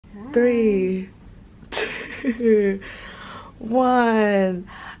3, 2, 1.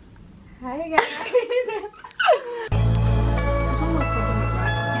 Hi guys.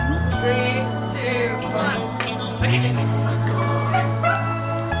 3, 2, 1.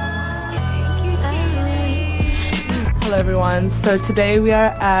 Hello everyone. So today we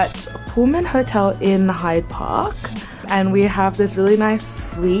are at Pullman Hotel in Hyde Park, and we have this really nice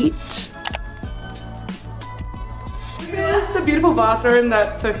suite. This is the beautiful bathroom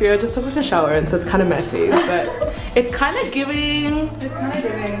that Sophia just took a shower in, so it's kind of messy, but it's kind of giving.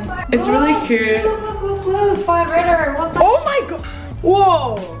 It's really cute. Look, vibrator. What the? Oh my god!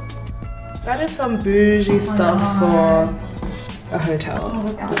 Whoa! That is some bougie stuff for a hotel.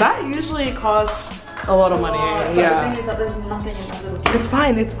 That usually costs a lot of money. Yeah. The thing is that there's nothing in that little. It's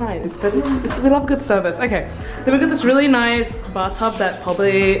fine. It's fine. We love good service. Okay. Then we got this really nice bathtub that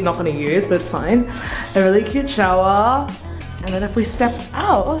probably not gonna use, but it's fine. A really cute shower. And then if we step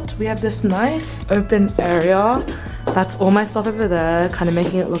out, we have this nice open area. That's all my stuff over there, kind of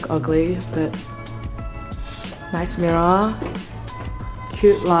making it look ugly, but nice mirror,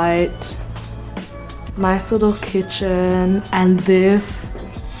 cute light, nice little kitchen, and this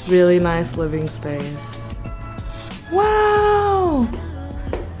really nice living space. Wow!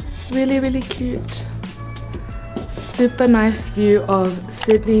 Really, really cute. Super nice view of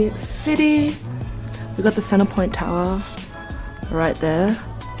Sydney City. We got the Centrepoint Tower right there,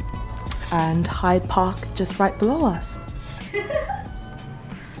 and Hyde Park just right below us.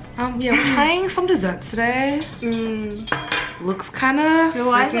 Yeah, we're trying some desserts today. Looks kind of.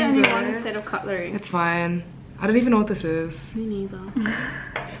 Why is there only one set of cutlery? It's fine. I don't even know what this is. Me neither.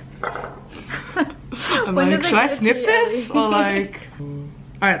 I'm like, should I sniff this or like?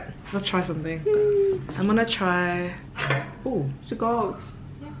 Alright, let's try something. I'm gonna try. Ooh, Cigars.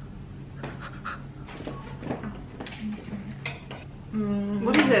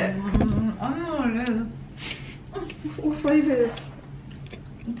 What is it? I don't know what it is. What flavours?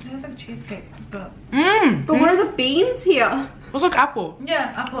 It tastes like cheesecake, but... But what are the beans here? It's like apple.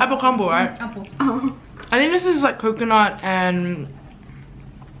 Yeah, apple. Apple crumble, right? Apple. Oh. I think this is like coconut and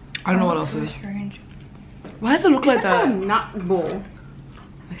I don't know what else so is. strange. Why does it look like It's that? like a nut ball.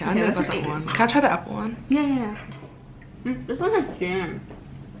 Okay, I know let's about just eat that one. this Can I try the apple one? Yeah. This one has jam.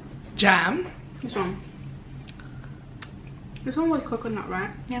 Jam? This one. This one was coconut, right?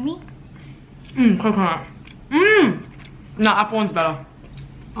 Yummy? Coconut. No, apple one's better.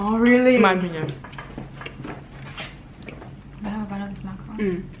 Oh, really? In my opinion. I have a bite of this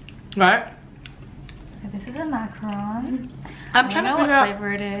macaron. Right? Okay, this is a macaron. I'm I trying don't to know figure what out.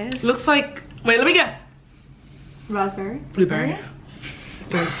 flavor it is. Looks like. Wait, let me guess. Raspberry. Blueberry.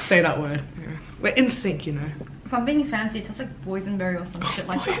 Don't say that word. Yeah. We're in sync, you know. If I'm being fancy, it tastes like boysenberry or some shit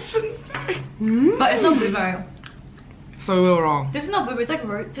like that. Boysenberry. But it's not blueberry. So we were wrong. This is not blueberry,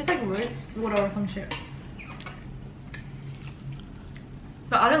 it tastes like rose water or some shit.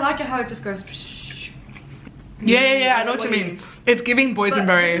 But I don't like it how it just goes. Yeah, I know what you mean. It's giving But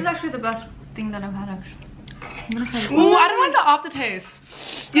boysenberry. this is actually the best thing that I've had actually. I'm gonna try this. Ooh, I don't like the aftertaste.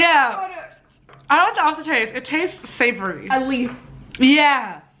 Yeah. I don't like the aftertaste. It tastes savory. A leaf.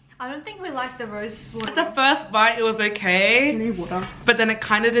 Yeah. I don't think we like the rose water. At the first bite, it was okay. You need water. But then it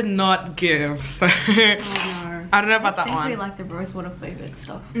kind of did not give. So Oh no. I don't know about I that think one. we like the rose water flavored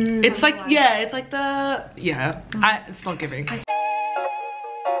stuff. It's like, yeah, it's like the, yeah. It's not giving.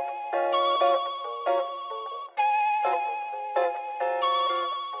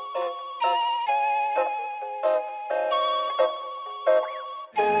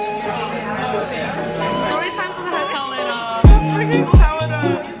 Story time for the hotel later. Freaking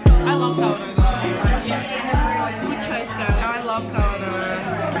sourdough. I love sourdough though. Good choice, girl. I love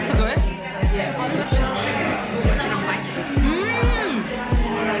sourdough. Is it good?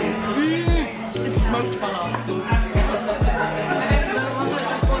 It's smoked butter.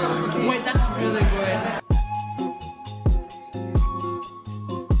 Wait, that's really good.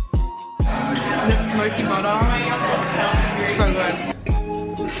 The smoky butter. So good.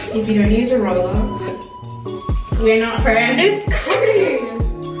 If you don't use a roller, we're not friends. It's coming!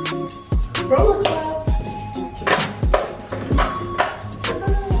 Roller club.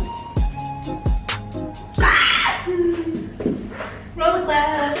 Roller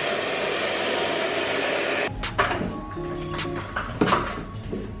club.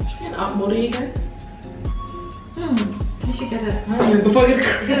 What do you get? You should get it. Before I get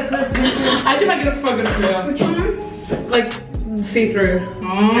a Get it first. Get it first. I actually might get it before I get a clear. Which one? Like, see-through.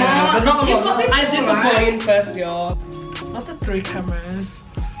 Oh, Yeah, but not a you lot. got before, I did before right? in first year. Not the 3 cameras.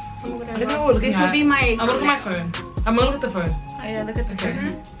 I don't know what we're looking This at. would be my. I'm gonna look at my phone. I'm gonna look at the phone. Oh yeah, look at the Okay.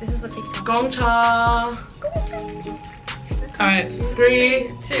 phone. This is what TikTok. Gongcha. Alright, 3,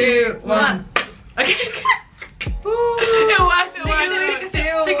 2, 1. Okay. It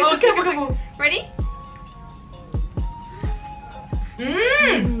worked. Okay. Ready?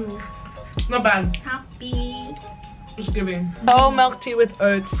 Not bad. Happy. Just giving. Oh, milk tea with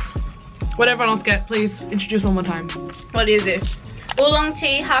oats. What everyone else get, please introduce one more time. What is it? Oolong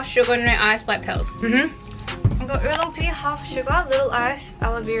tea, half sugar, no ice, black pearls. I got oolong tea, half sugar, little ice,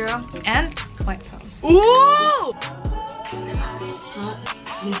 aloe vera, and white pearls. Ooh!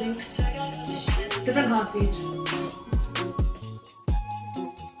 Different hearts each.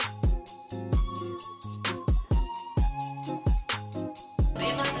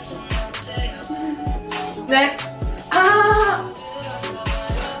 Next.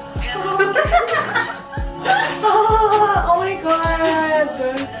 Oh my god.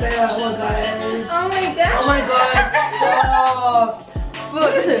 Don't say that one, guys. Oh my god. Oh my god. Stop.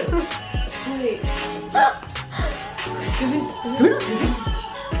 Look at it. Wait.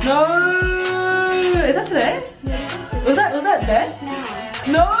 No. Is that today? Yeah. Was that there?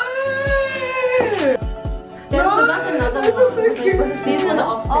 No. So that's another one. So cute. These are the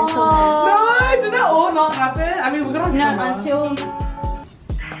off-center No, did that all not happen? I mean, we're gonna until...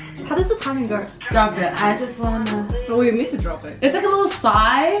 How does the timing go? drop it. I just wanna... Oh, we missed to drop it. It's like a little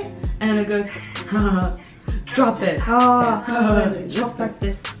sigh, and then it goes... drop it. Drop like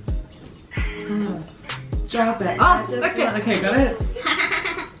this. Drop it. Oh, okay. Okay, got it.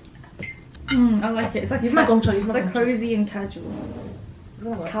 I like it. It's like Use my gongcha, use my it's like cozy and casual.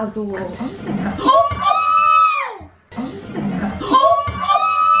 Casual. I'll just say that. Oh no! I'll just say that. Oh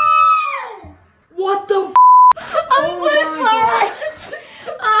no! What the f? I'm so sorry!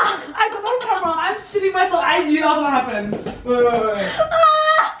 I got on camera. I'm shitting myself. I knew that was gonna happen. Wait.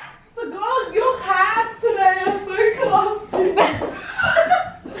 So girls, your cats today are so clumsy.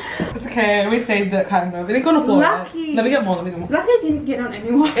 It's okay. We saved it kind of. It didn't go on the floor. Lucky. Right? Let me get more. Let me get more. Lucky I didn't get on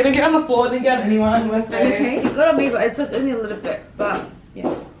anyone. It didn't get on the floor. It didn't get on anyone. Let's say. Okay, it got on me, but it took only a little bit. But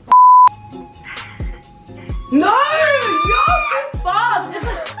yeah. No! You're too fast! It's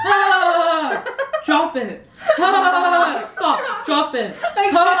like, drop it. Stop, drop it.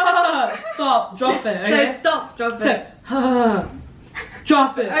 Stop, drop it. Okay? No, stop, drop it. So,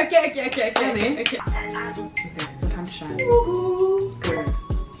 drop it. Okay. Ready? Okay. Okay, it's time to shine. Go.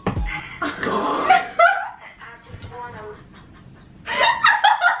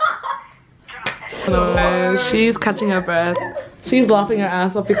 No, she's catching her breath. She's laughing her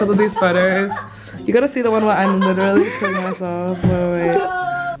ass off because of these photos. You gotta see the one where I'm literally killing myself. Wait.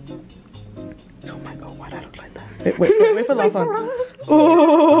 Oh my god, why did I look like that? Wait for the last one.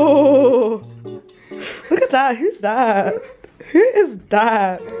 Oh, look at that. Who's that? Who is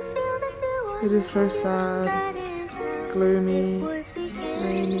that? It is so sad. Gloomy.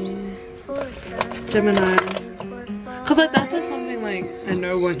 Rainy. Gemini. Cause like that's like something like I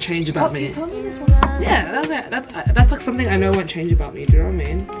know won't change about me. Yeah, that's like something I know won't change about me. Do you know what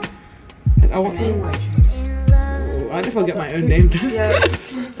I mean? Like, I want something like. Oh, I don't forget my own name. Yeah.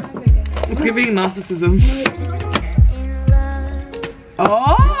 It's giving narcissism.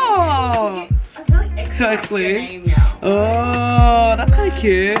 Oh. I feel like hillxlee. Oh, that's kind of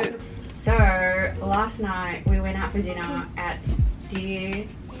cute. So last night we went out for dinner at Dear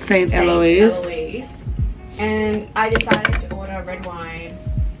Saint Eloise. And I decided to order red wine.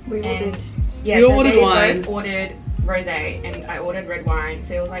 We all did. Yeah, you so ordered they wine. both ordered rosé and I ordered red wine.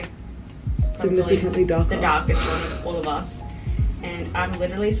 So it was like Significantly darker. the darkest one of all of us. And I'm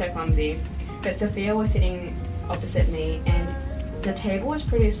literally so clumsy. But Sophia was sitting opposite me and the table was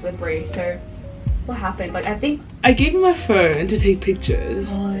pretty slippery. So what happened? Like I think I gave her my phone to take pictures.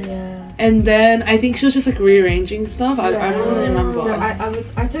 Oh yeah. And then I think she was just like rearranging stuff. I don't really remember. So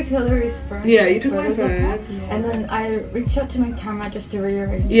I took Hillary's phone. Yeah, you took my photos of her, phone. and then I reached out to my camera just to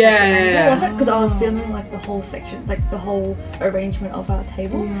rearrange. Yeah. Because I was filming like the whole section, like the whole arrangement of our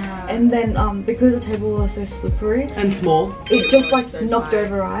table. Yeah. And then because the table was so slippery And small. it just like So knocked tight.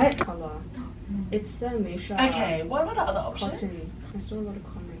 over, right? color. It's the Misha. Okay, what were the other options? Cotton. I saw a lot of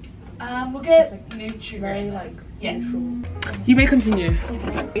comments. We'll It's get like nutrient. very like neutral. You may continue.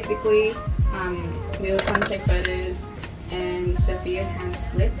 Basically, we were trying to take photos and Sophia's hand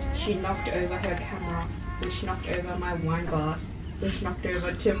slipped. She knocked over her camera, which knocked over my wine glass, which knocked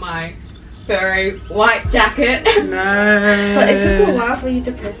over to my furry white jacket. No. But it took a while for you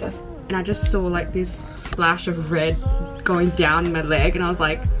to process. And I just saw like this splash of red going down my leg and I was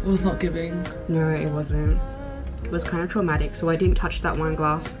like, It was not giving. no, it wasn't. It was kind of traumatic, so I didn't touch that wine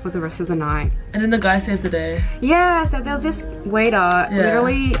glass for the rest of the night. And then the guy saved the day. Yeah, so there was this waiter, Yeah.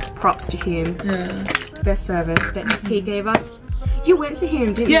 literally props to him. Yeah. Best service, but he gave us, You went to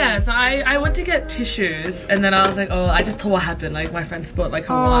him, didn't you? Yeah, so I went to get tissues and then I was like, oh, I just told what happened. Like my friend spilled like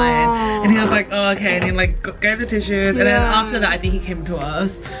her wine and he was like, oh, okay, and he like gave the tissues and then after that I think he came to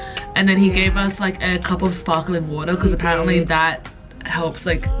us and then he gave us like a cup of sparkling water because apparently that helps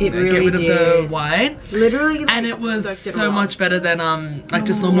like get rid of the wine. Literally, like, and it was so much better than like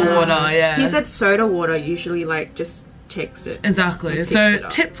just normal water. Yeah, he said soda water usually like just takes it. Exactly. So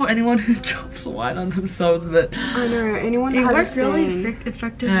tip for anyone who drops wine on themselves, but I know anyone it has works really stain.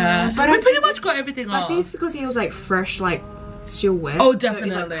 effective. Yeah, but we pretty much got everything off. I think it's because he was like fresh, like still wet. Oh, definitely.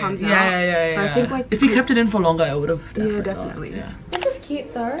 So it, like, comes yeah, out. yeah. I think like if you kept it in for longer, it would have. Yeah, definitely. Yeah. This is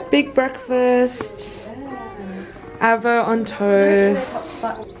cute though. Big breakfast. Avo on toast.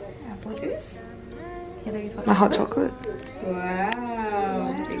 My hot chocolate.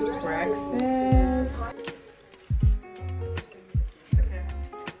 Wow, big breakfast.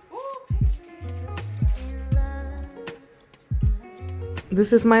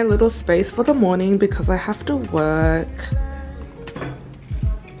 This is my little space for the morning because I have to work.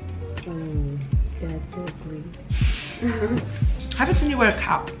 That's ugly. I haven't seen you wear a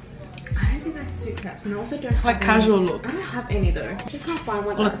cap. I don't think that's suit caps, and I also don't have Like any. casual look. I don't have any though. I just can't find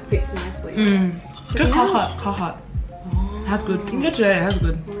one that fits nicely. Good Carhartt. Oh. That's good. You can get today. That's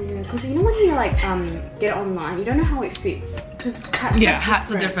good. Oh yeah, because you know when you like get it online, you don't know how it fits. Because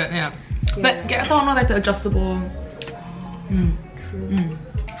hats are different. Yeah. But get the one with like the adjustable. True.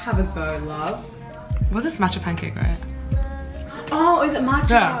 Have a bow, love. What's this matcha pancake, right? Oh, is it matcha?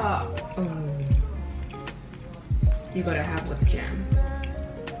 Yeah. Oh. You gotta have with jam.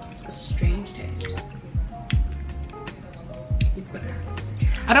 It's got a strange taste. You gotta have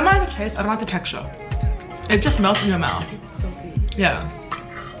jam. I don't mind the taste. I don't like the texture. It just melts in your mouth. It's so good. Yeah.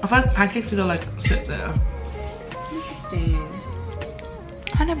 I feel like pancakes need to like sit there. Interesting.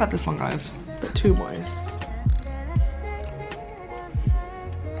 I don't know about this one, guys. But too moist.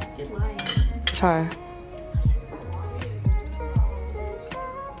 Try.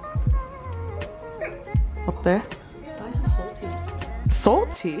 Up there? Why is it salty?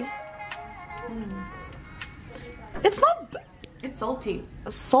 Salty? It's not It's salty.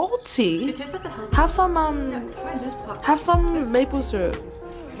 salty. It tastes like the healthy. Have some Try this part. have some maple syrup.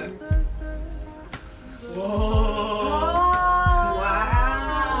 Wow.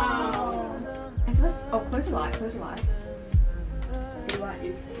 Oh, close the light, close the light. The light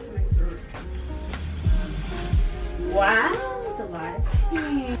is coming through. Wow, the light.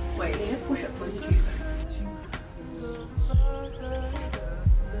 Wait, you need to push it closer to you.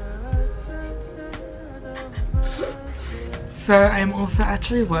 So I'm also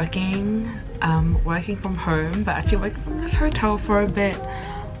actually working from home, but actually working from this hotel for a bit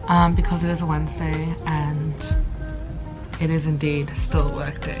because it is a Wednesday and it is indeed still a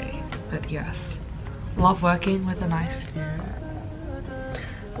work day. But yes, love working with a nice view.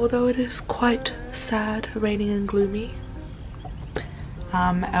 Although it is quite sad, raining and gloomy.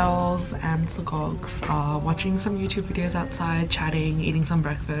 Els and Sagogs are watching some YouTube videos outside, chatting, eating some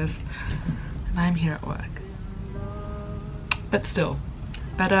breakfast, and I'm here at work. But still,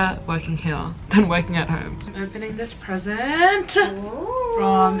 better working here than working at home. I'm opening this present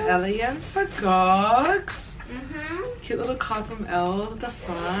from Ellie and Sagogs. Cute little card from Els at the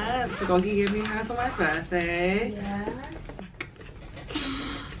front. Sagogi gave me hers on my birthday. Yeah.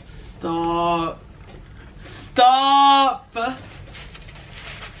 Stop. Stop.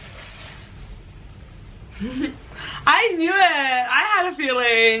 I knew it. I had a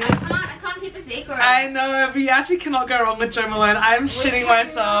feeling. I can't keep a secret. I know, but you actually cannot go wrong with Jo Malone. I'm shitting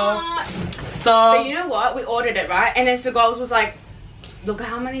myself. Stop. But you know what? We ordered it, right? And then Sagogs was like, look at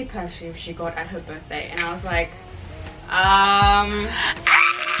how many perfumes she got at her birthday. And I was like, I'm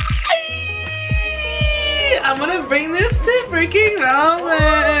gonna bring this to freaking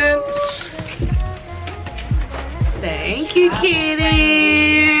Melbourne. Thank you,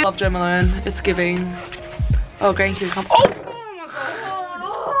 kitty. Love Jo Malone. It's giving. Oh, green cucumber. Oh!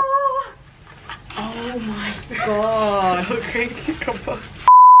 Oh my god. Oh green cucumber.